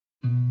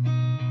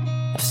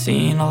I've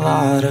seen a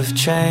lot of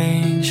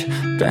change,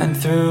 been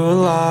through a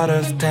lot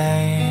of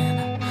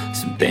pain.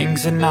 Some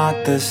things are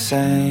not the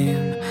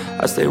same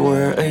as they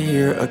were a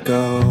year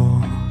ago,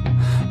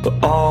 but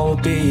all will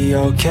be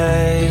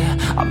okay.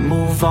 I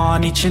move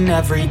on each and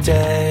every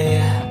day.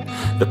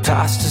 The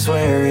past is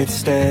where it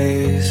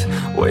stays,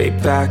 way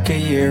back a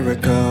year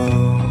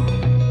ago.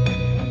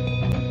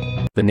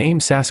 The name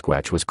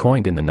Sasquatch was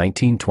coined in the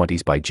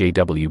 1920s by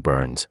J.W.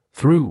 Burns,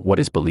 through what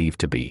is believed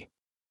to be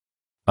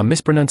a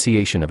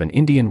mispronunciation of an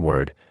Indian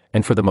word,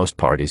 and for the most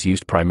part is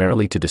used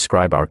primarily to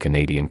describe our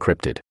Canadian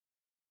cryptid.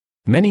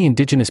 Many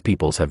indigenous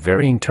peoples have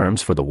varying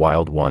terms for the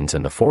wild ones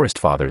and the forest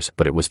fathers,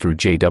 but it was through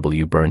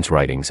J.W. Burns'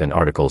 writings and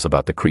articles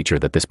about the creature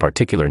that this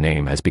particular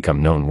name has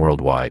become known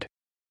worldwide.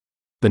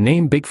 The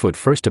name Bigfoot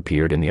first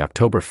appeared in the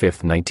October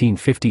 5,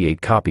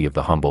 1958 copy of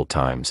the Humboldt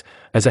Times,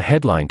 as a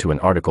headline to an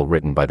article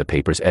written by the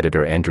paper's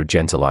editor Andrew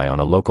Genzeli on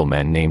a local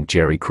man named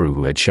Jerry Crew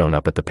who had shown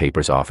up at the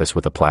paper's office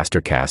with a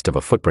plaster cast of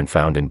a footprint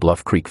found in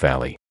Bluff Creek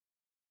Valley.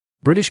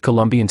 British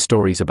Columbian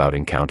stories about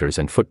encounters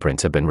and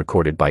footprints have been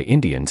recorded by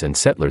Indians and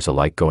settlers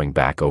alike going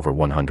back over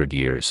 100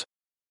 years.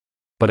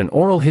 But an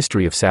oral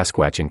history of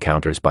Sasquatch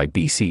encounters by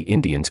BC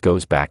Indians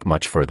goes back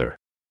much further.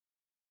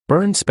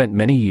 Burns spent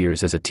many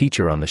years as a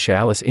teacher on the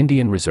Chalice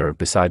Indian Reserve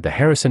beside the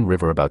Harrison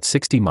River about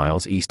 60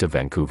 miles east of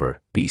Vancouver,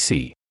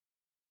 BC.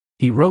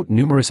 He wrote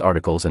numerous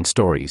articles and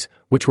stories,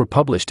 which were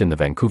published in the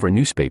Vancouver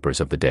newspapers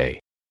of the day.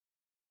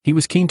 He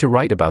was keen to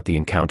write about the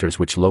encounters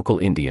which local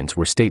Indians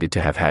were stated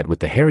to have had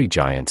with the hairy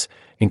giants,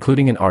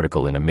 including an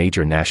article in a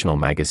major national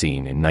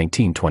magazine in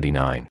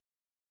 1929.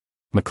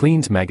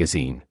 Maclean's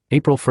Magazine,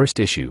 April 1st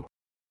issue.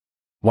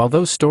 While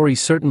those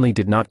stories certainly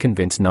did not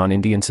convince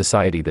non-Indian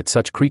society that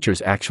such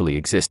creatures actually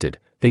existed,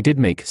 they did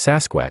make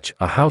Sasquatch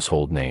a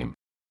household name.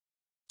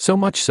 So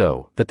much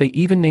so, that they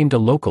even named a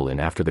local inn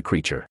after the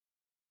creature.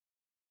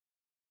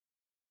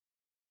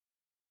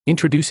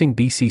 Introducing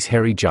BC's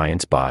Hairy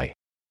Giants by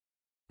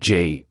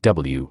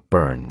J.W.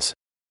 Burns.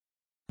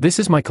 This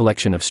is my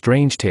collection of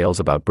strange tales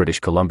about British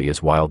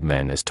Columbia's wild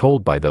men as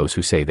told by those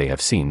who say they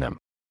have seen them.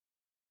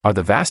 Are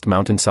the vast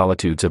mountain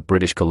solitudes of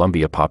British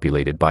Columbia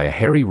populated by a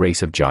hairy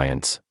race of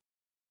giants?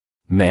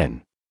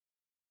 Men.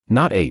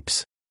 Not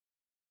apes.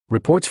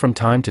 Reports from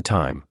time to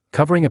time,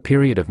 covering a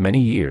period of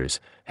many years,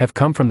 have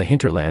come from the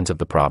hinterlands of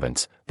the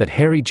province, that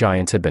hairy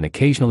giants had been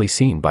occasionally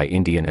seen by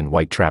Indian and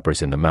white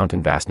trappers in the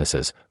mountain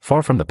vastnesses,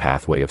 far from the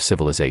pathway of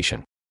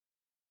civilization.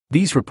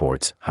 These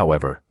reports,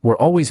 however, were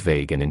always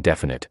vague and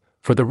indefinite,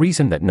 for the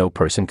reason that no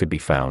person could be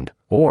found,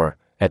 or,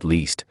 at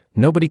least,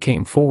 nobody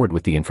came forward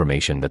with the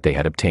information that they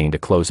had obtained a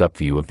close-up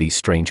view of these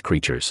strange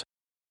creatures.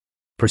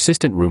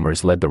 Persistent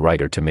rumors led the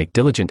writer to make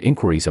diligent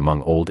inquiries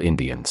among old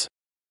Indians.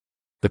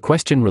 The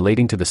question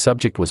relating to the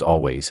subject was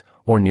always,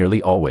 or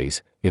nearly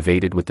always,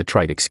 evaded with the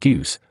trite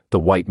excuse, "The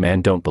white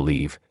man don't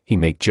believe, he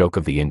make joke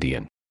of the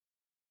Indian."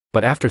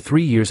 But after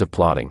 3 years of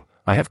plotting,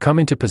 I have come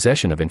into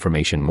possession of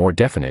information more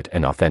definite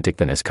and authentic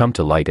than has come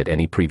to light at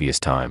any previous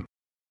time.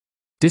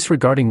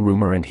 Disregarding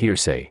rumor and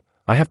hearsay,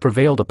 I have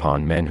prevailed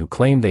upon men who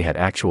claim they had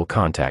actual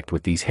contact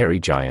with these hairy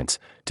giants,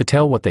 to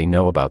tell what they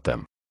know about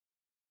them.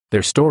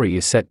 Their story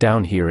is set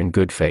down here in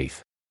good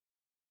faith.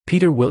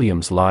 Peter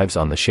Williams lives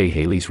on the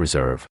Chehalis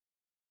Reserve.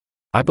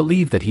 I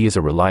believe that he is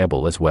a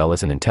reliable as well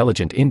as an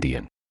intelligent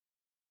Indian.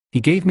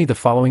 He gave me the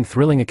following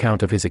thrilling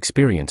account of his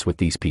experience with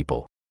these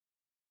people.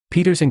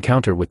 Peter's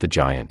encounter with the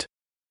giant.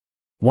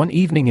 One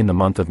evening in the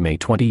month of May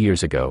 20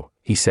 years ago,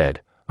 he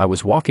said, I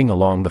was walking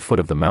along the foot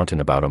of the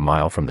mountain about a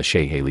mile from the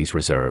Chehalis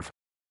Reserve.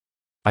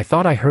 I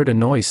thought I heard a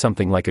noise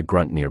something like a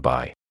grunt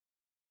nearby.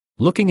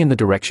 Looking in the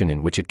direction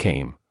in which it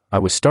came, I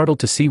was startled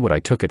to see what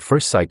I took at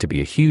first sight to be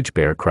a huge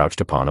bear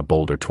crouched upon a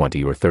boulder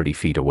 20 or 30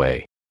 feet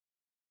away.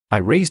 I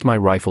raised my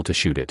rifle to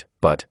shoot it,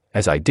 but,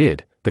 as I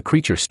did, the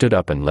creature stood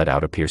up and let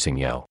out a piercing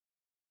yell.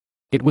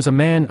 It was a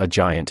man, a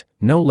giant,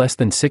 no less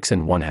than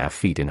 6½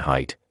 feet in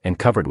height, and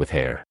covered with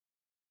hair.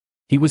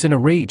 He was in a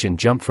rage and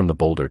jumped from the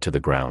boulder to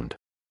the ground.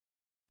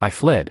 I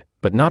fled,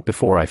 but not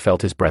before I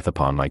felt his breath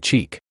upon my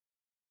cheek.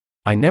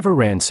 I never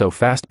ran so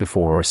fast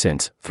before or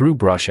since, through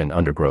brush and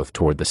undergrowth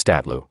toward the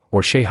Statlu,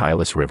 or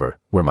Chehalis River,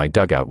 where my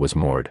dugout was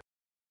moored.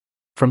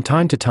 From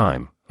time to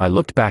time, I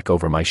looked back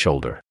over my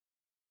shoulder.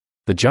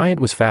 The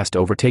giant was fast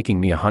overtaking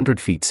me. 100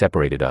 feet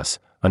separated us,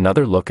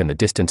 another look and the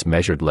distance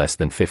measured less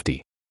than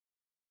 50.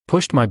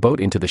 Pushed my boat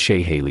into the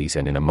Chehalis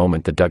and in a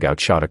moment the dugout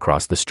shot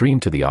across the stream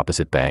to the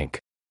opposite bank.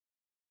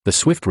 The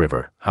swift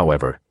river,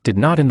 however, did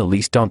not in the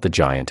least daunt the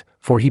giant,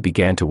 for he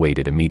began to wade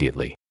it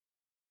immediately.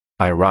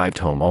 I arrived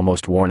home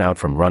almost worn out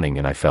from running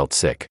and I felt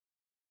sick.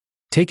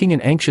 Taking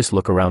an anxious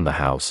look around the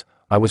house,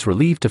 I was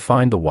relieved to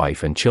find the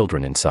wife and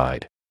children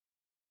inside.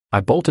 I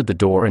bolted the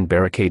door and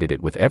barricaded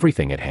it with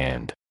everything at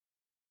hand.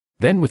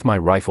 Then with my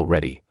rifle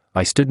ready,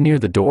 I stood near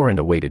the door and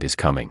awaited his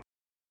coming.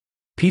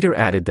 Peter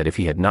added that if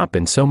he had not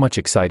been so much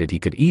excited he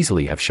could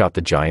easily have shot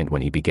the giant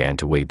when he began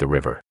to wade the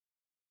river.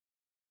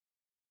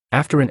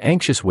 After an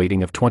anxious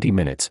waiting of 20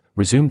 minutes,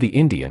 resumed the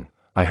Indian,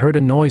 I heard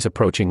a noise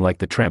approaching like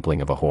the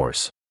trampling of a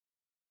horse.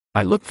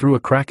 I looked through a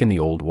crack in the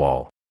old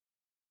wall.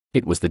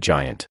 It was the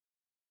giant.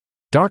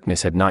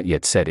 Darkness had not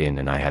yet set in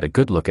and I had a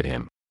good look at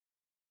him.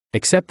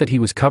 Except that he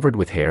was covered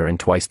with hair and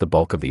twice the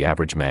bulk of the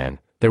average man,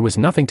 there was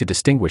nothing to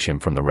distinguish him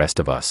from the rest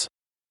of us.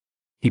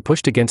 He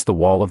pushed against the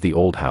wall of the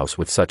old house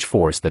with such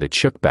force that it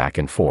shook back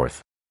and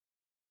forth.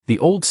 The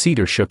old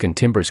cedar shook and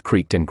timbers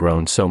creaked and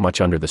groaned so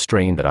much under the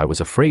strain that I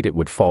was afraid it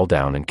would fall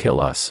down and kill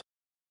us.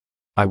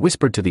 I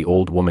whispered to the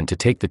old woman to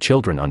take the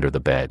children under the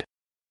bed.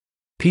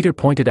 Peter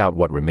pointed out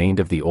what remained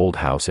of the old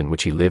house in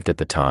which he lived at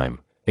the time,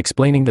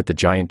 explaining that the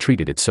giant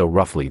treated it so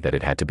roughly that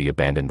it had to be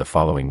abandoned the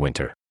following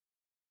winter.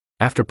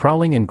 After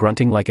prowling and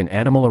grunting like an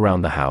animal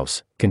around the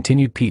house,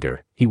 continued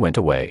Peter, he went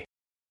away.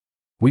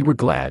 We were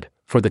glad,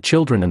 for the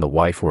children and the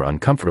wife were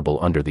uncomfortable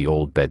under the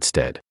old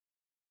bedstead.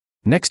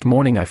 Next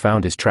morning I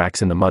found his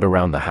tracks in the mud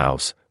around the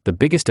house, the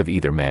biggest of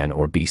either man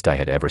or beast I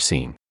had ever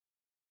seen.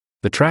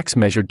 The tracks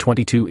measured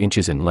 22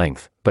 inches in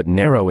length, but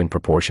narrow in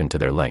proportion to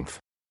their length.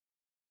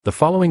 The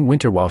following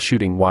winter, while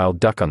shooting wild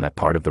duck on that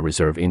part of the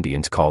reserve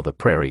Indians call the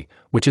Prairie,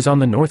 which is on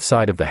the north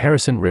side of the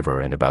Harrison River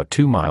and about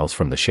 2 miles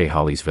from the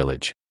Chehalis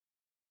village,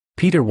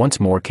 Peter once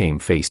more came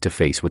face to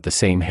face with the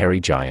same hairy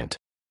giant.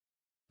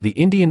 The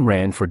Indian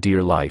ran for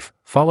dear life,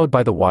 followed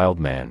by the wild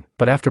man,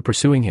 but after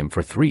pursuing him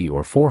for 300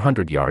 or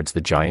 400 yards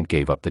the giant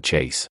gave up the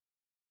chase.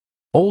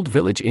 Old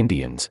village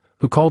Indians,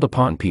 who called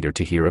upon Peter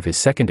to hear of his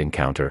second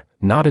encounter,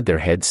 nodded their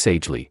heads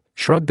sagely,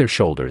 shrugged their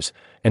shoulders,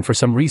 and for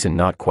some reason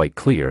not quite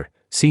clear,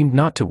 seemed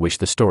not to wish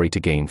the story to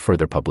gain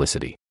further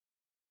publicity.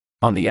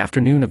 On the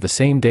afternoon of the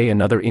same day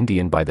another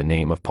Indian by the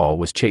name of Paul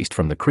was chased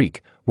from the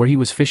creek, where he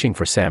was fishing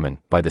for salmon,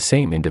 by the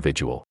same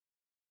individual.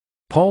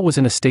 Paul was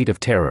in a state of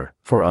terror,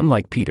 for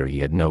unlike Peter he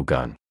had no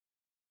gun.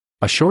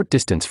 A short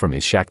distance from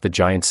his shack the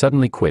giant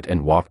suddenly quit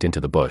and walked into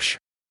the bush.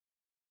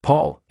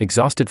 Paul,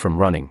 exhausted from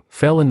running,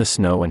 fell in the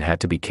snow and had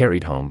to be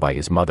carried home by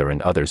his mother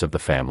and others of the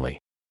family.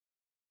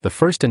 The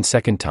first and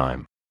second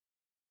time,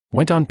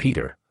 went on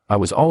Peter, I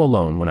was all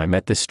alone when I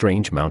met this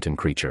strange mountain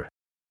creature.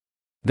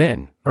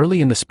 Then,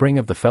 early in the spring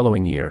of the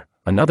following year,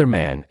 another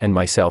man and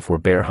myself were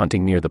bear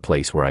hunting near the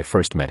place where I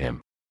first met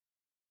him.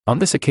 On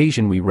this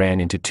occasion we ran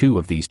into 2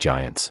 of these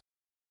giants.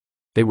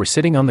 They were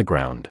sitting on the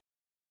ground.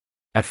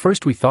 At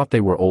first we thought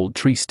they were old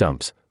tree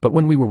stumps, but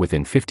when we were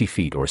within 50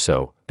 feet or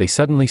so, they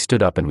suddenly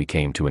stood up and we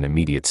came to an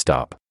immediate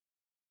stop.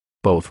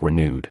 Both were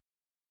nude.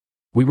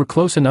 We were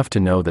close enough to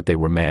know that they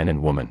were man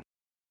and woman.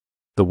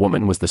 The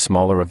woman was the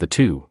smaller of the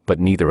 2, but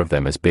neither of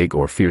them as big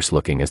or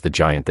fierce-looking as the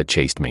giant that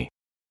chased me.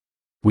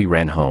 We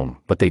ran home,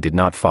 but they did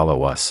not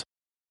follow us.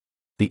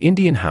 The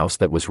Indian house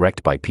that was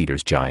wrecked by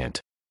Peter's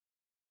giant.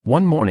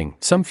 One morning,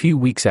 some few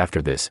weeks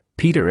after this,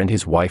 Peter and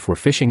his wife were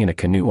fishing in a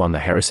canoe on the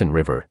Harrison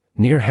River,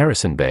 near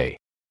Harrison Bay.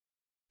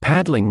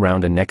 Paddling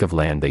round a neck of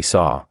land they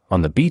saw,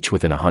 on the beach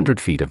within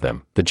 100 feet of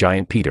them, the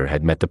giant Peter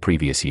had met the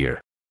previous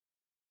year.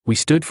 We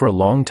stood for a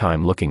long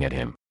time looking at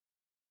him.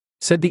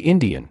 Said the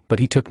Indian, but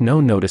he took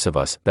no notice of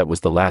us. That was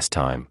the last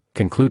time,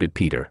 concluded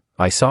Peter,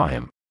 I saw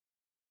him.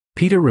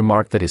 Peter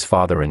remarked that his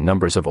father and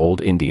numbers of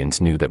old Indians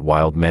knew that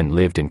wild men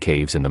lived in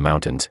caves in the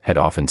mountains, had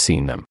often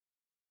seen them.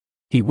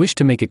 He wished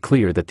to make it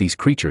clear that these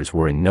creatures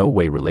were in no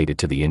way related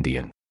to the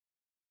Indian.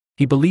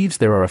 He believes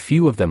there are a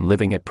few of them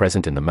living at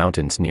present in the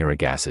mountains near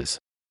Agassiz.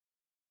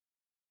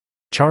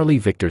 Charlie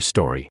Victor's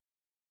story.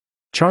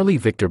 Charlie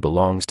Victor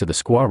belongs to the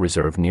Squaw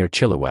Reserve near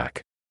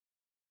Chilliwack.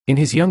 In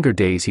his younger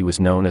days he was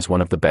known as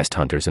one of the best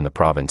hunters in the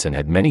province and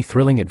had many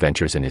thrilling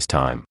adventures in his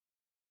time.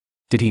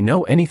 Did he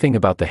know anything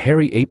about the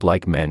hairy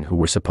ape-like men who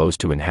were supposed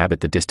to inhabit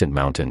the distant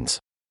mountains?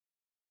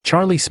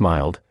 Charlie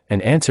smiled,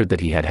 and answered that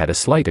he had had a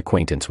slight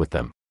acquaintance with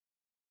them.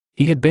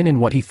 He had been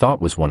in what he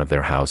thought was one of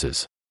their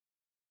houses.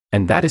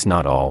 And that is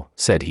not all,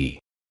 said he.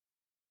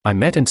 I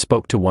met and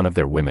spoke to one of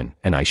their women,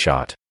 and I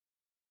shot.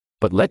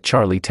 But let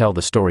Charlie tell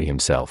the story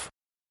himself.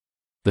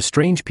 The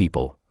strange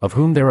people, of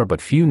whom there are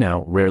but few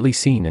now, rarely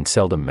seen and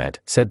seldom met,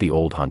 said the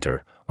old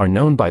hunter, are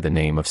known by the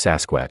name of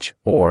Sasquatch,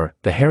 or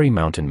the hairy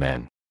mountain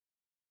men.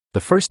 The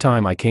first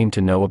time I came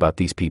to know about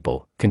these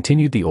people,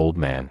 continued the old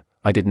man,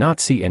 I did not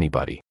see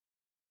anybody.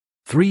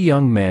 3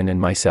 young men and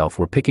myself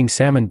were picking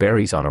salmon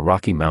berries on a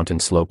rocky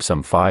mountain slope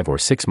some 5 or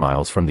 6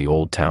 miles from the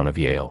old town of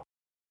Yale.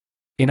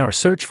 In our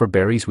search for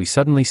berries we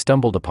suddenly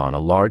stumbled upon a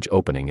large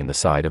opening in the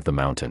side of the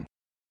mountain.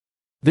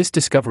 This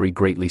discovery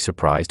greatly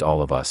surprised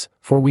all of us,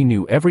 for we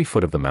knew every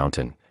foot of the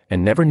mountain,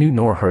 and never knew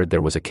nor heard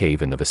there was a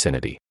cave in the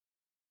vicinity.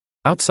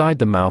 Outside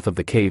the mouth of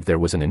the cave there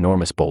was an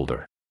enormous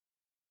boulder.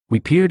 We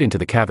peered into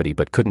the cavity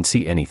but couldn't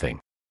see anything.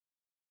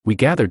 We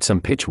gathered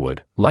some pitchwood,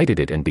 lighted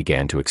it and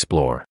began to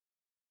explore.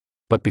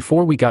 But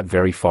before we got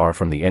very far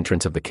from the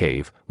entrance of the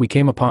cave, we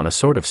came upon a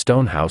sort of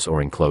stone house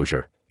or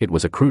enclosure. It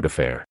was a crude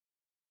affair.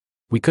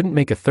 We couldn't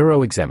make a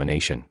thorough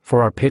examination,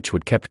 for our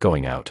pitchwood kept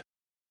going out.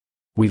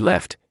 We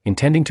left,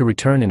 intending to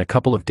return in a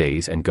couple of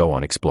days and go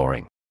on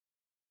exploring.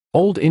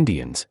 Old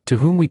Indians, to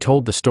whom we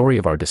told the story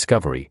of our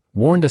discovery,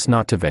 warned us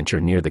not to venture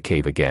near the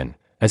cave again,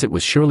 as it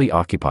was surely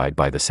occupied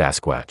by the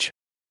Sasquatch.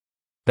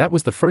 That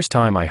was the first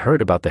time I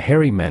heard about the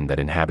hairy men that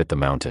inhabit the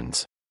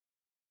mountains.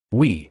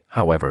 We,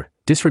 however,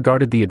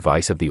 disregarded the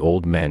advice of the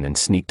old men and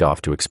sneaked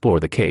off to explore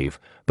the cave,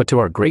 but to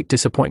our great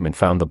disappointment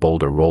found the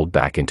boulder rolled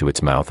back into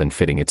its mouth and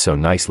fitting it so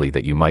nicely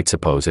that you might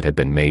suppose it had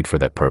been made for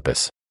that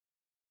purpose.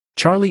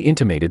 Charlie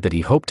intimated that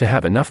he hoped to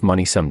have enough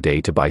money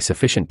someday to buy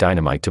sufficient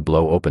dynamite to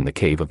blow open the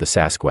cave of the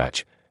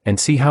Sasquatch, and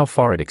see how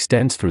far it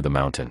extends through the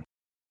mountain.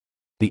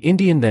 The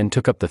Indian then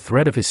took up the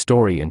thread of his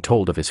story and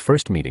told of his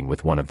first meeting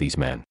with one of these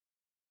men.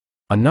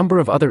 A number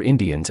of other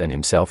Indians and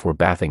himself were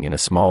bathing in a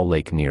small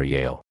lake near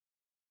Yale.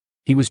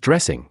 He was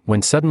dressing,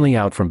 when suddenly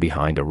out from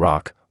behind a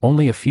rock,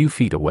 only a few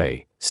feet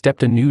away,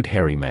 stepped a nude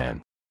hairy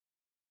man.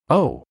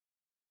 "Oh!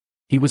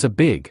 He was a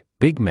big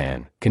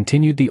man,"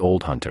 continued the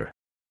old hunter.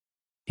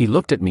 "He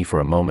looked at me for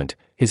a moment,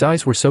 his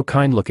eyes were so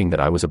kind-looking that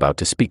I was about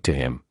to speak to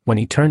him, when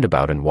he turned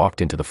about and walked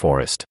into the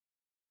forest."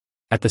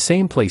 At the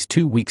same place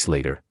 2 weeks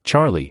later,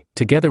 Charlie,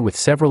 together with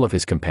several of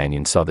his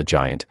companions, saw the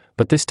giant,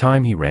 but this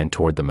time he ran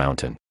toward the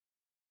mountain.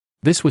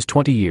 This was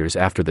 20 years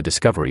after the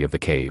discovery of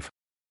the cave.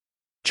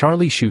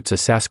 Charlie shoots a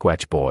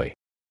Sasquatch boy.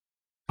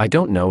 I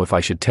don't know if I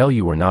should tell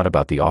you or not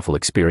about the awful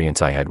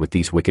experience I had with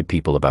these wicked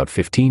people about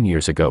 15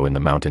 years ago in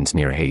the mountains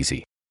near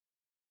Hazy.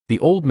 The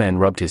old man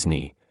rubbed his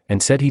knee,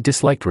 and said he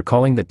disliked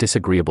recalling that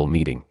disagreeable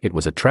meeting. It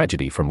was a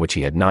tragedy from which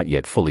he had not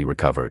yet fully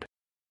recovered.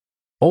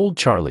 Old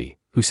Charlie,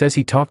 who says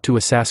he talked to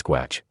a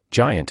Sasquatch,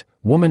 giant,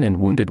 woman and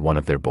wounded one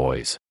of their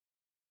boys.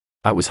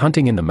 I was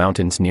hunting in the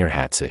mountains near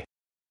Hatsy.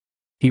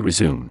 He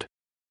resumed.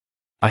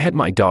 I had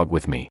my dog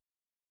with me.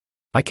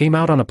 I came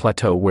out on a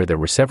plateau where there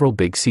were several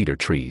big cedar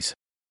trees.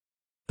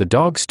 The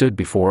dog stood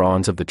before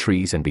awns of the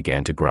trees and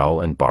began to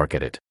growl and bark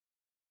at it.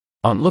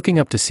 On looking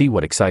up to see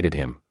what excited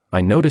him,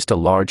 I noticed a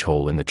large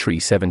hole in the tree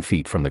 7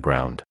 feet from the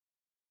ground.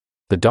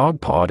 The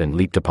dog pawed and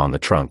leaped upon the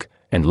trunk,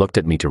 and looked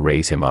at me to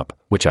raise him up,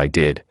 which I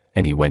did,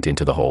 and he went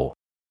into the hole.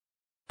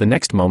 The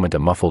next moment a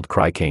muffled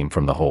cry came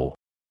from the hole.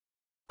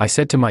 I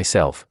said to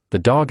myself,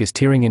 the dog is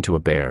tearing into a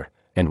bear,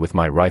 and with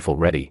my rifle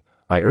ready,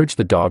 I urged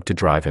the dog to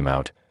drive him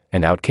out,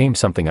 and out came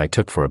something I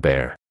took for a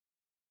bear.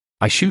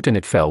 I shoot and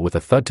it fell with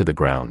a thud to the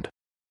ground.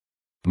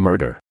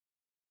 Murder.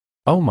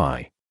 Oh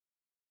my.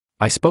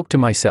 I spoke to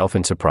myself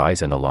in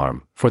surprise and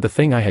alarm, for the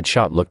thing I had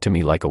shot looked to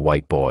me like a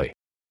white boy.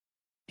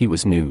 He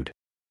was nude.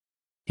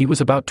 He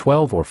was about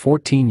 12 or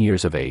 14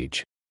 years of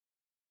age.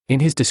 In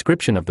his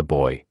description of the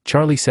boy,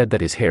 Charlie said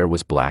that his hair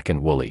was black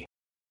and woolly.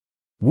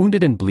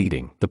 Wounded and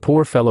bleeding, the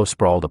poor fellow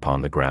sprawled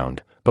upon the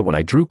ground, but when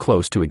I drew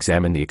close to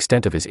examine the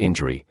extent of his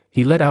injury,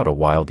 he let out a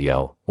wild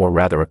yell, or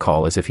rather a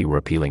call as if he were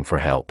appealing for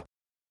help.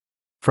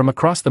 From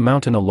across the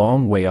mountain a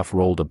long way off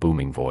rolled a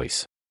booming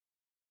voice.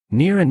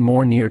 Near and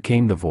more near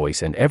came the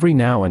voice, and every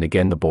now and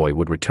again the boy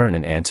would return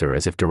an answer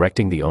as if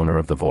directing the owner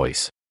of the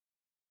voice.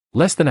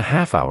 Less than a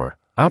half hour,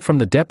 out from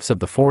the depths of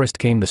the forest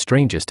came the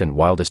strangest and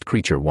wildest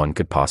creature one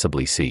could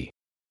possibly see.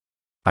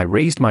 I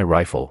raised my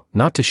rifle,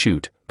 not to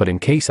shoot, but in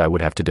case I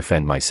would have to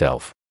defend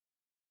myself.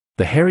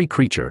 The hairy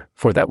creature,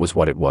 for that was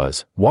what it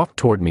was, walked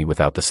toward me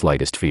without the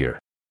slightest fear.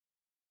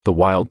 The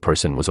wild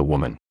person was a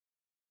woman.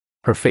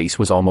 Her face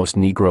was almost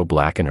negro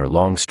black and her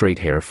long straight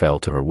hair fell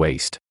to her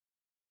waist.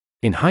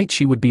 In height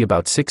she would be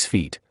about 6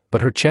 feet,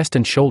 but her chest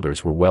and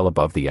shoulders were well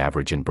above the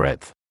average in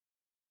breadth.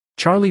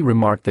 Charlie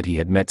remarked that he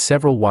had met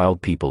several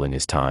wild people in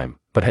his time,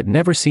 but had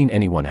never seen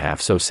anyone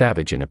half so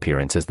savage in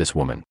appearance as this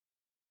woman.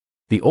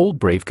 The old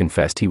brave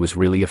confessed he was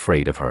really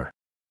afraid of her.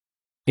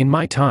 In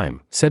my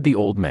time, said the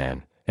old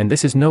man, and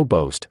this is no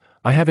boast,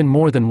 I have in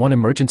more than one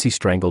emergency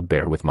strangled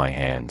bear with my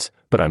hands,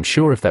 but I'm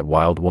sure if that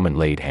wild woman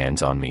laid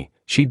hands on me,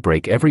 she'd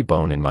break every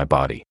bone in my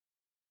body.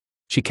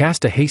 She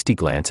cast a hasty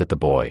glance at the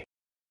boy.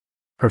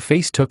 Her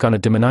face took on a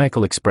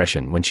demoniacal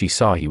expression when she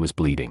saw he was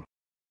bleeding.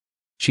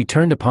 She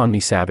turned upon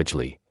me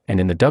savagely, and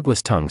in the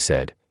Douglas tongue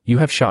said, "You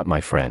have shot my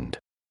friend."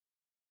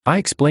 I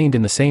explained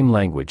in the same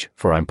language,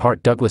 for I'm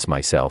part Douglas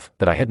myself,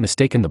 that I had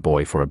mistaken the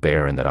boy for a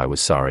bear and that I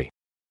was sorry.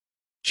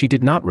 She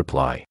did not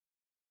reply,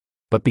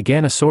 but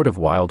began a sort of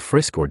wild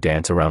frisk or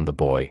dance around the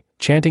boy,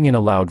 chanting in a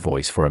loud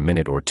voice for a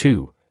minute or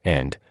two,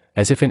 and,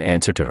 as if in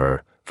answer to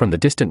her, from the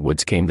distant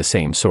woods came the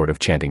same sort of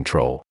chanting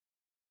troll.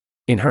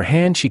 In her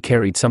hand she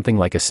carried something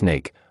like a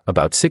snake,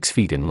 about 6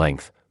 feet in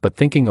length, but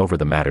thinking over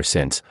the matter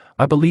since,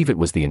 I believe it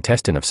was the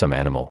intestine of some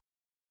animal.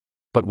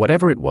 But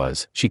whatever it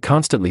was, she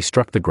constantly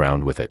struck the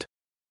ground with it.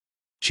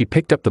 She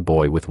picked up the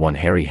boy with one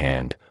hairy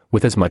hand,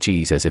 with as much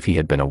ease as if he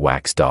had been a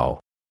wax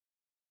doll.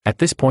 At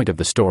this point of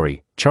the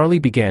story, Charlie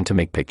began to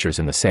make pictures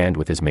in the sand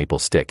with his maple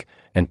stick,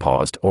 and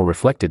paused or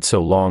reflected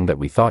so long that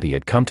we thought he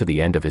had come to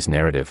the end of his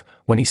narrative,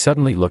 when he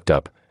suddenly looked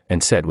up,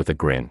 and said with a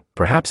grin,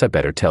 "Perhaps I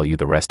better tell you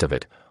the rest of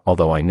it,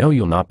 although I know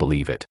you'll not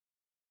believe it."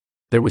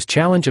 There was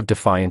challenge of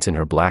defiance in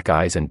her black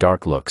eyes and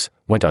dark looks,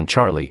 went on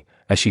Charlie,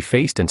 as she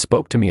faced and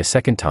spoke to me a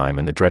second time,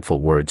 and the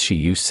dreadful words she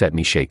used set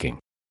me shaking.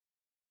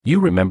 "You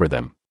remember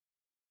them?"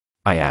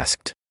 I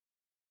asked.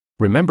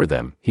 "Remember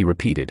them," he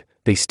repeated,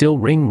 "they still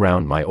ring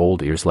round my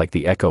old ears like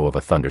the echo of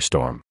a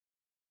thunderstorm."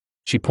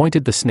 She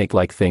pointed the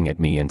snake-like thing at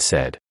me and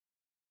said,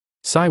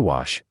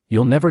 "Siwash,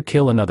 you'll never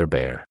kill another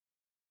bear."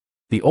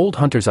 The old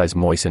hunter's eyes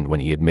moistened when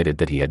he admitted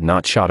that he had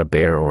not shot a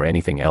bear or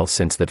anything else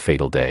since that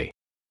fatal day.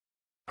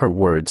 Her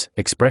words,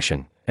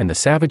 expression, and the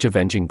savage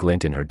avenging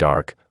glint in her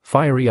dark,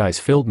 fiery eyes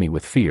filled me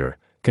with fear,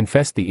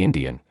 confessed the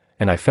Indian,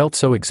 and I felt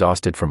so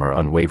exhausted from her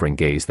unwavering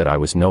gaze that I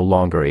was no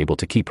longer able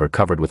to keep her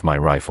covered with my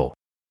rifle.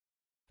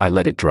 I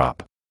let it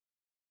drop.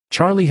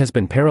 Charlie has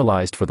been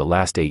paralyzed for the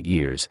last 8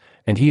 years,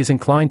 and he is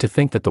inclined to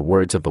think that the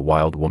words of the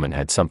wild woman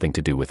had something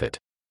to do with it.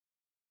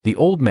 The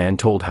old man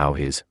told how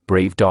his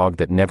brave dog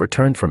that never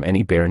turned from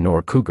any bear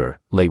nor cougar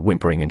lay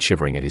whimpering and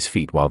shivering at his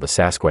feet while the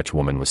Sasquatch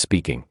woman was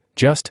speaking.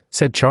 Just,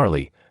 said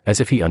Charlie, as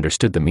if he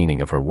understood the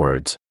meaning of her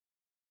words.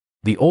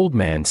 The old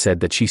man said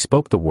that she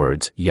spoke the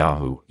words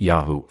Yahoo,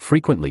 Yahoo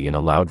frequently in a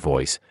loud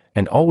voice,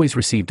 and always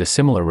received a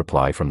similar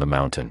reply from the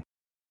mountain.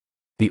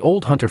 The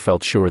old hunter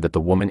felt sure that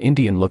the woman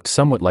Indian looked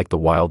somewhat like the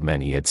wild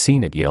men he had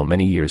seen at Yale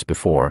many years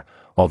before,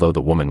 although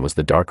the woman was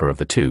the darker of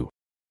the two.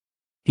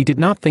 He did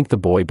not think the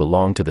boy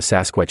belonged to the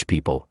Sasquatch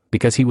people,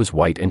 because he was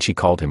white and she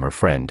called him her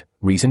friend,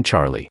 reasoned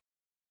Charlie.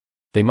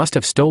 They must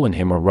have stolen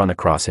him or run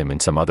across him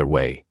in some other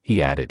way,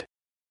 he added.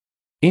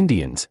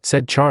 Indians,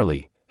 said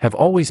Charlie, have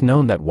always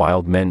known that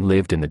wild men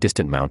lived in the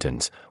distant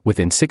mountains,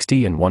 within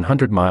 60 and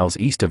 100 miles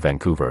east of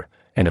Vancouver,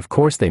 and of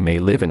course they may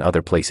live in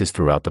other places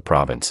throughout the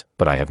province,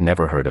 but I have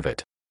never heard of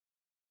it.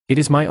 It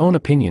is my own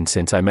opinion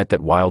since I met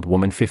that wild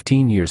woman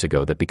 15 years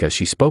ago that because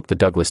she spoke the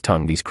Douglas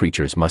tongue these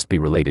creatures must be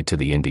related to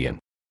the Indian.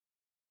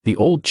 The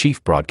old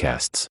chief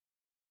broadcasts.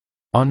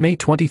 On May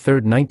 23,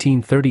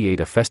 1938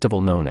 a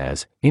festival known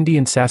as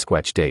Indian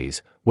Sasquatch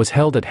Days was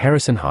held at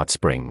Harrison Hot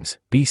Springs,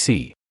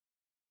 BC.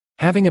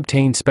 Having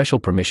obtained special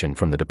permission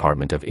from the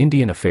Department of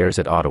Indian Affairs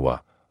at Ottawa,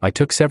 I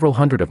took several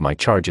hundred of my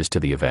charges to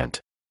the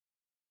event.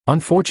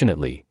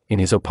 Unfortunately, in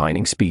his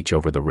opining speech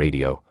over the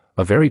radio,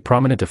 a very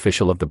prominent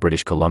official of the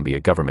British Columbia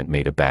government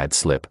made a bad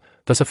slip,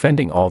 thus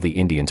offending all the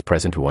Indians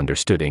present who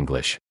understood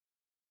English.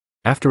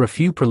 After a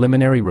few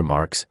preliminary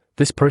remarks,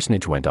 this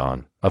personage went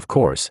on, "Of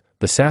course,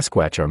 the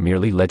Sasquatch are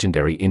merely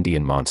legendary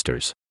Indian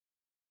monsters.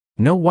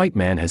 No white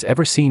man has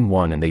ever seen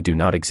one and they do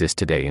not exist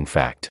today in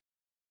fact."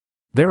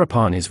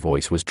 Thereupon his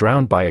voice was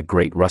drowned by a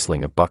great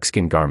rustling of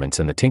buckskin garments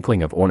and the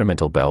tinkling of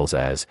ornamental bells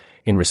as,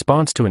 in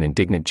response to an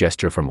indignant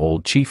gesture from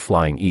old Chief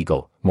Flying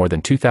Eagle, more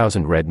than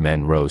 2,000 red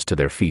men rose to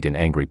their feet in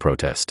angry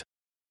protest.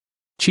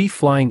 Chief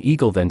Flying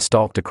Eagle then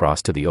stalked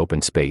across to the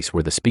open space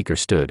where the speaker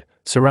stood,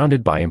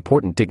 surrounded by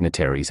important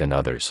dignitaries and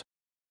others.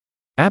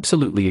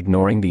 Absolutely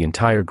ignoring the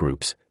entire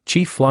groups,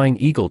 Chief Flying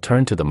Eagle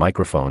turned to the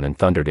microphone and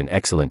thundered in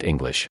excellent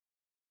English.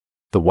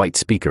 "The white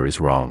speaker is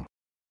wrong.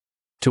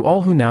 To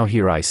all who now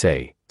hear I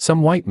say,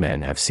 some white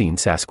men have seen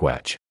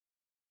Sasquatch.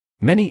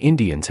 Many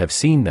Indians have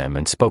seen them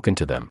and spoken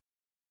to them.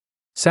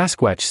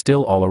 Sasquatch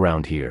still all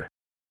around here.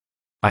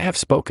 I have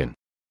spoken."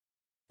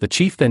 The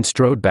chief then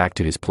strode back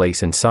to his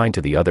place and signed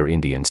to the other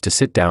Indians to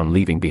sit down,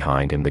 leaving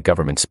behind him the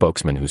government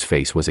spokesman whose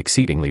face was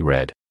exceedingly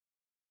red.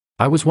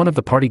 I was one of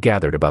the party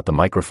gathered about the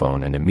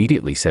microphone and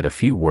immediately said a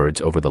few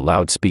words over the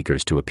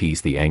loudspeakers to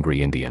appease the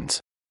angry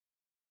Indians.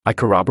 I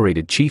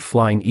corroborated Chief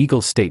Flying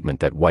Eagle's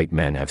statement that white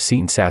men have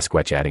seen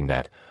Sasquatch, adding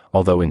that,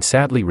 although in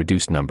sadly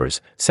reduced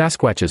numbers,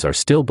 Sasquatches are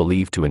still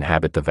believed to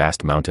inhabit the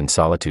vast mountain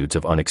solitudes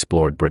of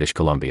unexplored British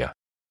Columbia.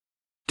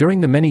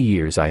 During the many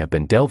years I have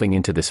been delving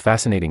into this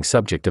fascinating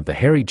subject of the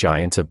hairy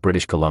giants of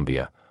British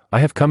Columbia, I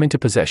have come into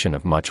possession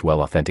of much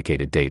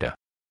well-authenticated data.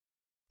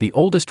 The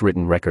oldest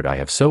written record I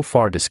have so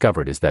far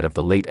discovered is that of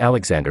the late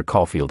Alexander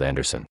Caulfield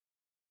Anderson.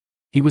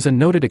 He was a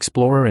noted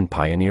explorer and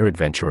pioneer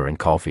adventurer, and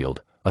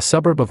Caulfield, a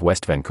suburb of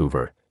West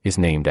Vancouver, is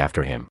named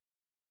after him.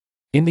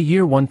 In the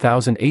year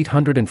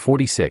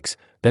 1846,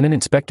 then an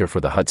inspector for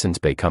the Hudson's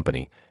Bay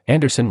Company,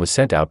 Anderson was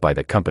sent out by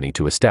that company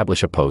to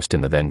establish a post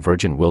in the then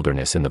virgin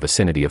wilderness in the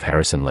vicinity of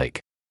Harrison Lake.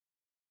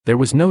 There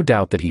was no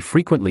doubt that he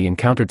frequently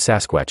encountered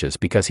Sasquatches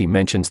because he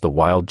mentions the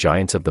wild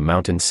giants of the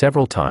mountains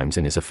several times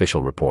in his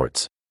official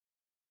reports.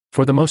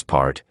 For the most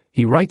part,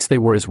 he writes they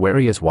were as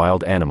wary as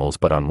wild animals,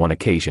 but on one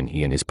occasion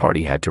he and his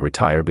party had to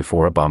retire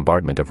before a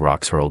bombardment of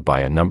rocks hurled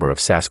by a number of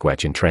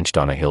Sasquatch entrenched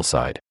on a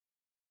hillside.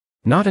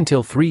 Not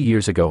until 3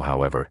 years ago,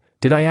 however,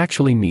 did I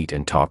actually meet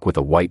and talk with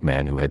a white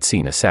man who had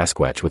seen a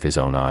Sasquatch with his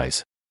own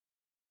eyes.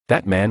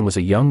 That man was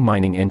a young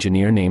mining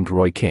engineer named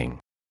Roy King.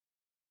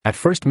 At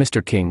first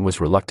Mr. King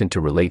was reluctant to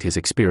relate his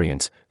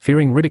experience,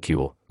 fearing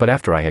ridicule, but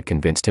after I had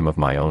convinced him of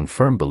my own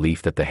firm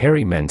belief that the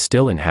hairy men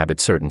still inhabit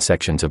certain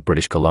sections of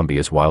British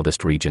Columbia's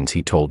wildest regions,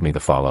 he told me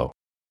the following.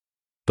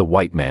 The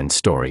white man's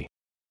story.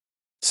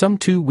 Some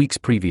 2 weeks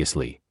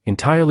previously,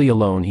 entirely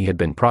alone, he had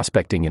been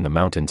prospecting in the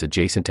mountains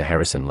adjacent to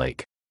Harrison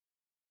Lake.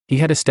 He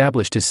had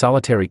established his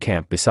solitary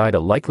camp beside a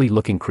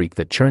likely-looking creek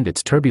that churned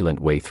its turbulent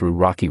way through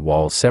rocky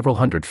walls several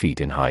hundred feet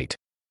in height.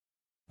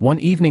 One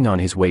evening on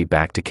his way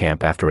back to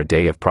camp after a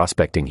day of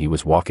prospecting, he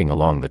was walking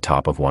along the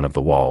top of one of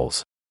the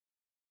walls.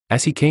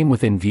 As he came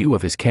within view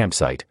of his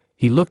campsite,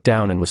 he looked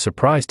down and was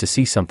surprised to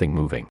see something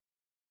moving.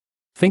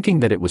 Thinking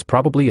that it was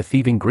probably a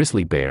thieving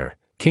grizzly bear,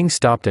 King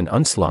stopped and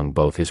unslung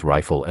both his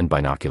rifle and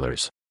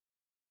binoculars.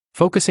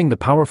 Focusing the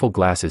powerful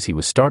glasses, he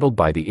was startled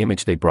by the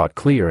image they brought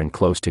clear and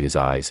close to his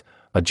eyes,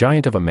 a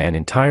giant of a man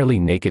entirely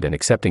naked and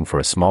excepting for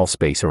a small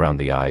space around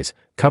the eyes,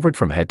 covered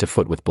from head to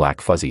foot with black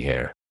fuzzy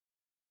hair.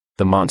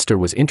 The monster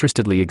was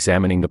interestedly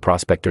examining the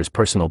prospector's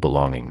personal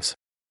belongings.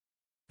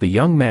 The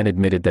young man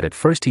admitted that at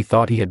first he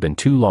thought he had been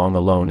too long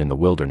alone in the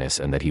wilderness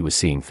and that he was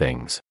seeing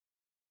things.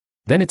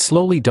 Then it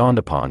slowly dawned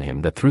upon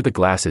him that through the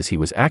glasses he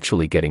was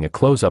actually getting a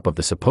close-up of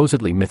the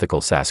supposedly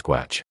mythical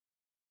Sasquatch.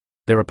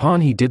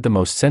 Thereupon he did the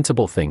most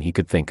sensible thing he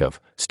could think of,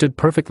 stood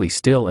perfectly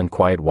still and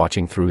quiet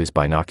watching through his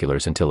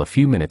binoculars until a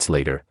few minutes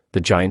later,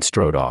 the giant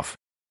strode off.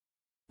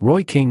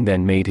 Roy King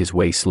then made his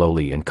way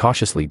slowly and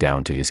cautiously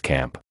down to his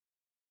camp.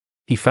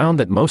 He found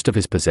that most of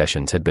his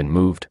possessions had been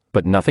moved,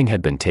 but nothing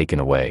had been taken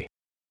away.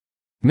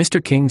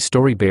 Mr. King's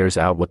story bears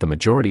out what the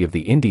majority of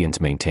the Indians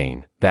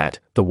maintain, that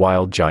the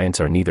wild giants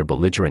are neither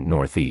belligerent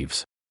nor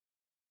thieves.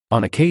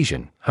 On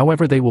occasion,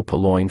 however, they will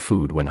purloin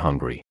food when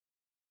hungry.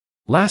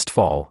 Last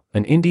fall,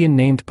 an Indian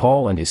named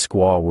Paul and his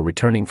squaw were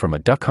returning from a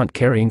duck hunt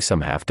carrying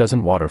some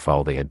half-dozen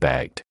waterfowl they had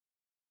bagged.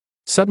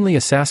 Suddenly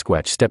a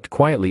Sasquatch stepped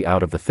quietly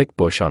out of the thick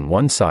bush on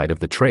one side of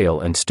the trail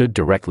and stood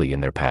directly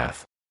in their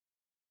path.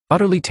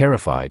 Utterly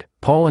terrified,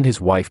 Paul and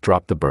his wife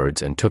dropped the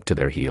birds and took to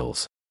their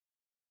heels.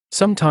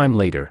 Some time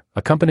later,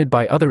 accompanied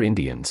by other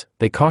Indians,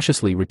 they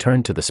cautiously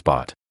returned to the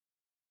spot.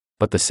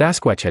 But the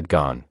Sasquatch had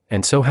gone,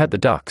 and so had the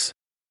ducks.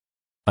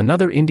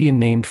 Another Indian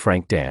named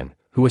Frank Dan,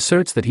 who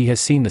asserts that he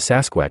has seen the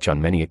Sasquatch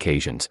on many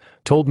occasions,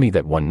 told me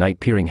that one night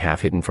peering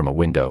half-hidden from a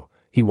window,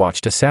 he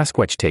watched a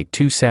Sasquatch take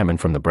 2 salmon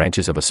from the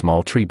branches of a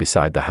small tree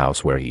beside the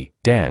house where he,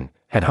 Dan,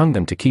 had hung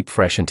them to keep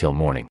fresh until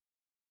morning.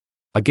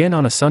 Again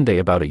on a Sunday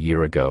about a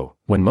year ago,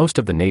 when most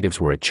of the natives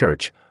were at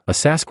church, a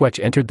Sasquatch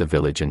entered the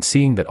village and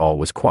seeing that all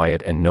was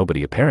quiet and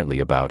nobody apparently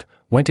about,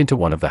 went into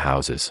one of the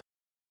houses.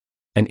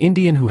 An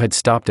Indian who had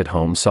stopped at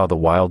home saw the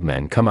wild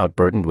men come out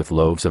burdened with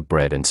loaves of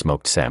bread and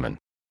smoked salmon.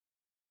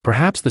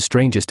 Perhaps the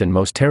strangest and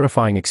most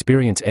terrifying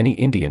experience any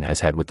Indian has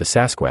had with the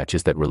Sasquatch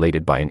is that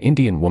related by an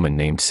Indian woman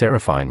named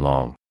Seraphine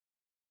Long.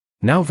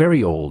 Now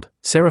very old,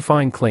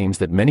 Seraphine claims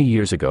that many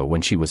years ago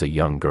when she was a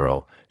young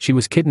girl, she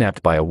was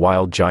kidnapped by a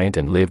wild giant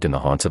and lived in the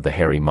haunts of the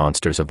hairy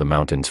monsters of the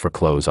mountains for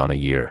close on a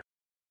year.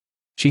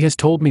 She has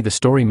told me the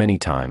story many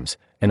times,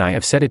 and I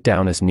have set it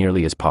down as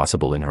nearly as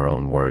possible in her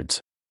own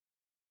words.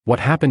 What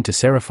happened to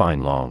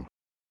Seraphine Long?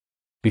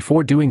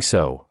 Before doing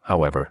so,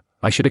 however,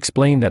 I should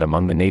explain that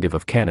among the native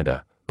of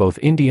Canada, both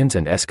Indians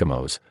and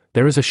Eskimos,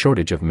 there is a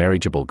shortage of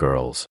marriageable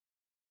girls.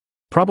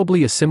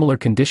 Probably a similar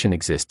condition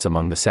exists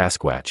among the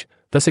Sasquatch,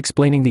 thus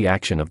explaining the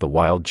action of the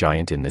wild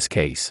giant in this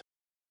case.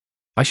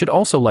 I should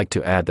also like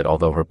to add that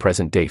although her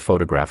present-day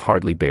photograph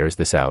hardly bears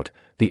this out,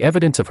 the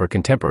evidence of her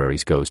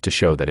contemporaries goes to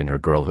show that in her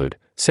girlhood,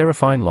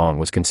 Seraphine Long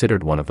was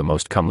considered one of the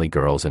most comely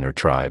girls in her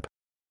tribe.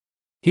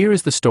 Here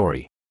is the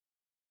story.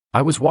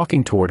 I was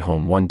walking toward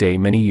home one day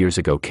many years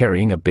ago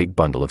carrying a big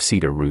bundle of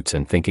cedar roots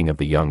and thinking of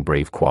the young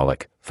brave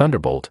Qualic,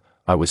 Thunderbolt,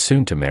 I was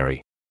soon to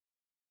marry.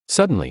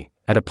 Suddenly,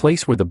 at a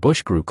place where the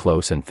bush grew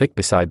close and thick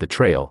beside the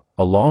trail,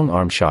 a long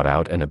arm shot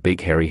out and a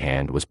big hairy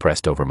hand was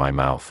pressed over my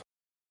mouth.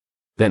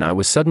 Then I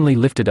was suddenly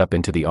lifted up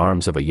into the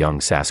arms of a young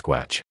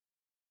Sasquatch.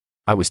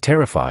 I was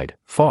terrified,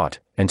 fought,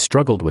 and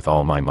struggled with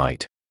all my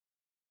might.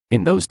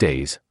 In those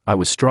days, I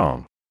was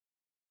strong.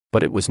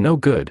 But it was no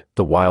good,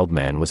 the wild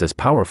man was as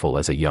powerful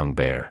as a young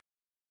bear.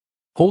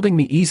 Holding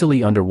me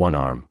easily under one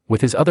arm,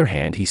 with his other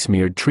hand he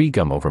smeared tree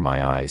gum over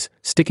my eyes,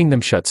 sticking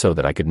them shut so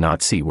that I could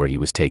not see where he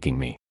was taking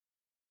me.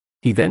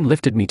 He then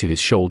lifted me to his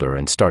shoulder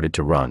and started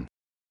to run.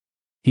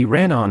 He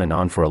ran on and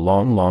on for a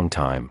long, long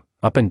time,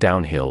 up and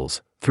down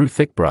hills, through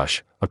thick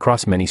brush,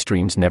 across many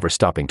streams never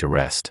stopping to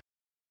rest.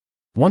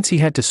 Once he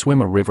had to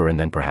swim a river and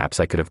then perhaps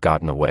I could have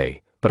gotten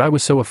away, but I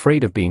was so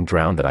afraid of being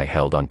drowned that I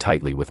held on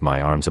tightly with my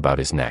arms about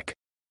his neck.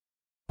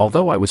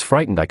 Although I was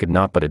frightened I could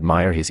not but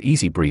admire his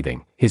easy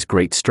breathing, his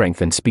great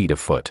strength and speed of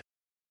foot.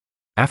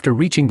 After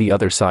reaching the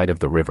other side of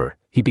the river,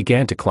 he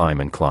began to climb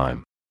and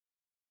climb.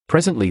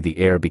 Presently the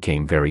air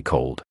became very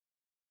cold.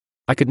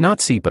 I could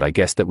not see but I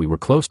guessed that we were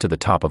close to the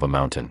top of a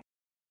mountain.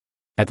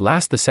 At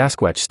last the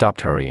Sasquatch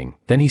stopped hurrying,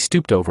 then he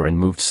stooped over and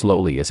moved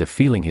slowly as if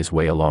feeling his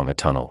way along a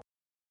tunnel.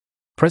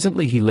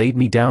 Presently he laid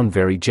me down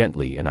very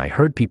gently and I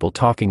heard people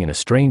talking in a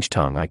strange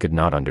tongue I could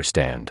not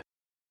understand.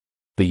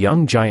 The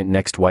young giant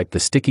next wiped the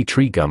sticky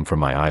tree gum from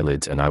my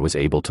eyelids and I was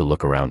able to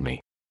look around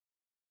me.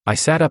 I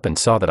sat up and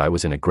saw that I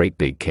was in a great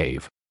big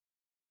cave.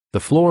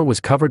 The floor was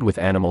covered with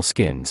animal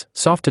skins,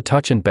 soft to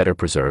touch and better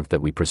preserved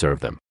that we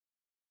preserved them.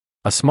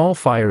 A small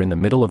fire in the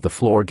middle of the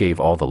floor gave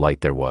all the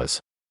light there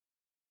was.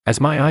 As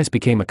my eyes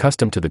became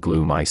accustomed to the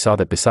gloom I saw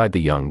that beside the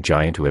young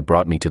giant who had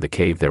brought me to the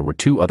cave there were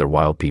 2 other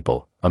wild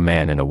people, a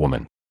man and a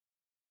woman.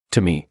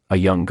 To me, a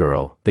young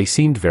girl, they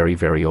seemed very,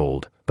 very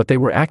old, but they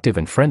were active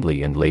and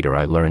friendly and later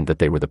I learned that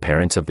they were the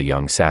parents of the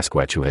young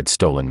Sasquatch who had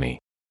stolen me.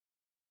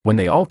 When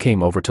they all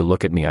came over to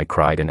look at me I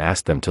cried and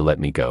asked them to let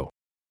me go.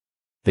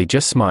 They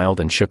just smiled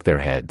and shook their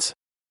heads.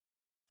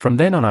 From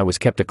then on I was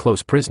kept a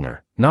close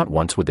prisoner, not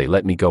once would they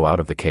let me go out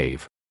of the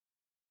cave.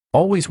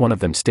 Always one of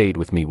them stayed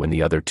with me when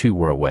the other 2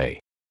 were away.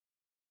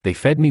 They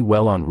fed me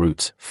well on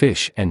roots,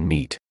 fish, and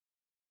meat.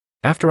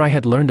 After I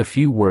had learned a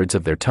few words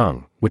of their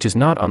tongue, which is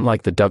not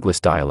unlike the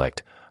Douglas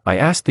dialect, I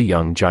asked the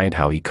young giant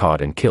how he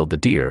caught and killed the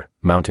deer,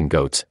 mountain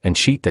goats, and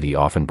sheep that he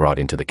often brought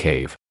into the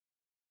cave.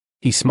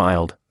 He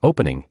smiled,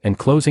 opening and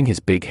closing his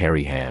big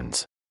hairy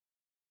hands.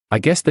 I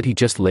guessed that he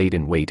just laid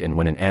in wait, and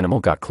when an animal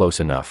got close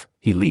enough,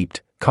 he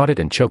leaped, caught it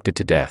and choked it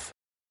to death.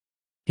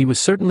 He was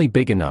certainly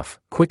big enough,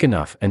 quick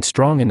enough, and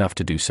strong enough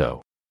to do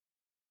so.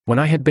 When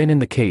I had been in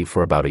the cave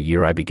for about a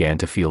year, I began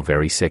to feel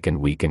very sick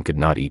and weak and could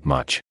not eat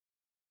much.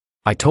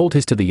 I told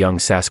his to the young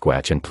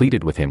Sasquatch and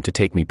pleaded with him to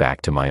take me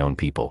back to my own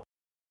people.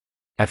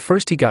 At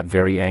first he got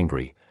very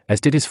angry, as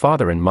did his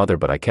father and mother,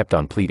 but I kept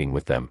on pleading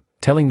with them,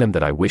 telling them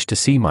that I wished to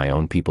see my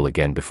own people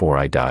again before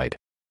I died.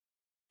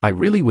 I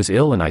really was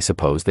ill, and I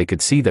suppose they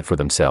could see that for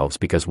themselves,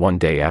 because one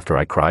day after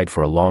I cried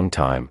for a long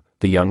time,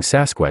 the young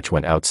Sasquatch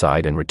went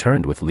outside and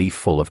returned with leaf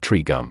full of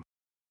tree gum.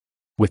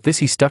 With this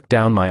he stuck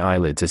down my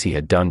eyelids as he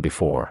had done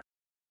before.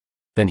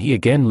 Then he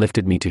again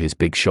lifted me to his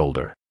big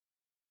shoulder.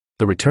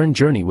 The return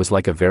journey was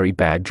like a very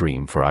bad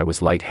dream, for I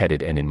was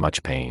light-headed and in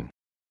much pain.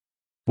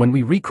 When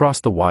we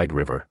recrossed the wide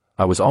river,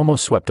 I was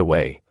almost swept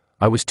away.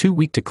 I was too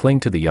weak to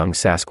cling to the young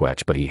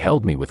Sasquatch, but he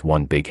held me with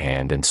one big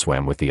hand and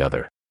swam with the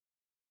other.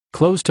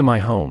 Close to my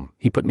home,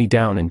 he put me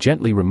down and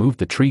gently removed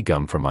the tree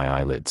gum from my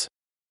eyelids.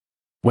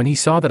 When he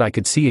saw that I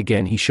could see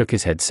again, he shook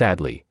his head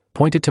sadly,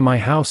 pointed to my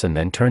house, and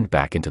then turned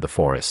back into the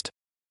forest.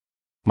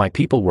 My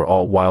people were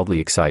all wildly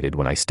excited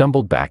when I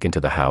stumbled back into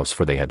the house,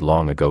 for they had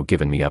long ago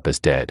given me up as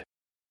dead.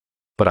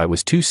 But I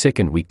was too sick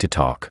and weak to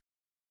talk.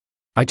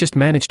 I just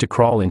managed to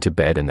crawl into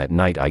bed, and that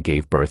night I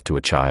gave birth to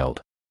a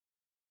child.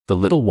 The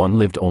little one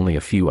lived only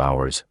a few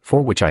hours,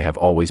 for which I have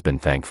always been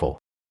thankful.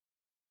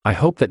 I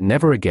hope that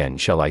never again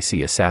shall I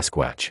see a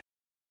Sasquatch.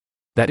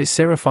 That is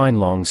Seraphine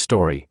Long's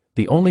story,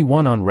 the only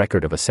one on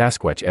record of a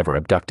Sasquatch ever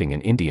abducting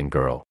an Indian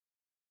girl.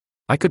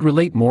 I could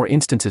relate more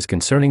instances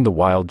concerning the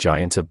wild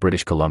giants of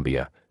British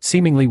Columbia,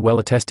 seemingly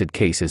well-attested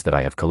cases that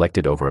I have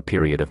collected over a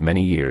period of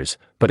many years,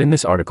 but in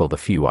this article the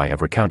few I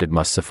have recounted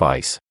must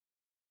suffice.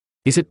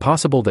 Is it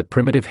possible that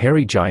primitive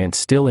hairy giants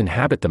still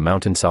inhabit the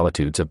mountain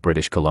solitudes of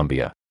British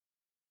Columbia?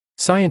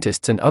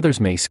 Scientists and others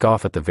may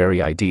scoff at the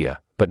very idea,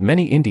 but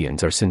many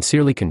Indians are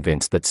sincerely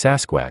convinced that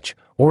Sasquatch,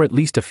 or at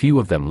least a few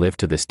of them, live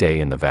to this day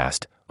in the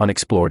vast,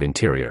 unexplored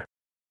interior.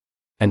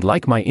 And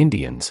like my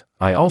Indians,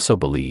 I also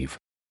believe.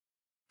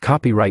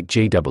 Copyright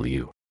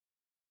J.W.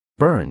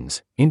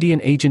 Burns,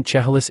 Indian Agent,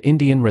 Chehalis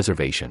Indian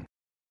Reservation.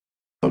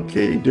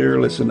 Okay,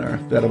 dear listener,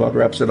 that about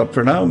wraps it up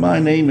for now. My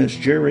name is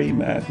Jerry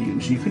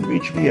Matthews. You can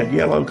reach me at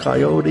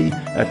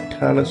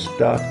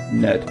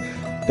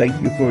yellowcoyote@telus.net.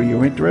 Thank you for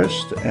your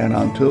interest, and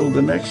until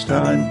the next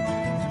time,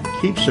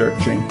 keep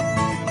searching.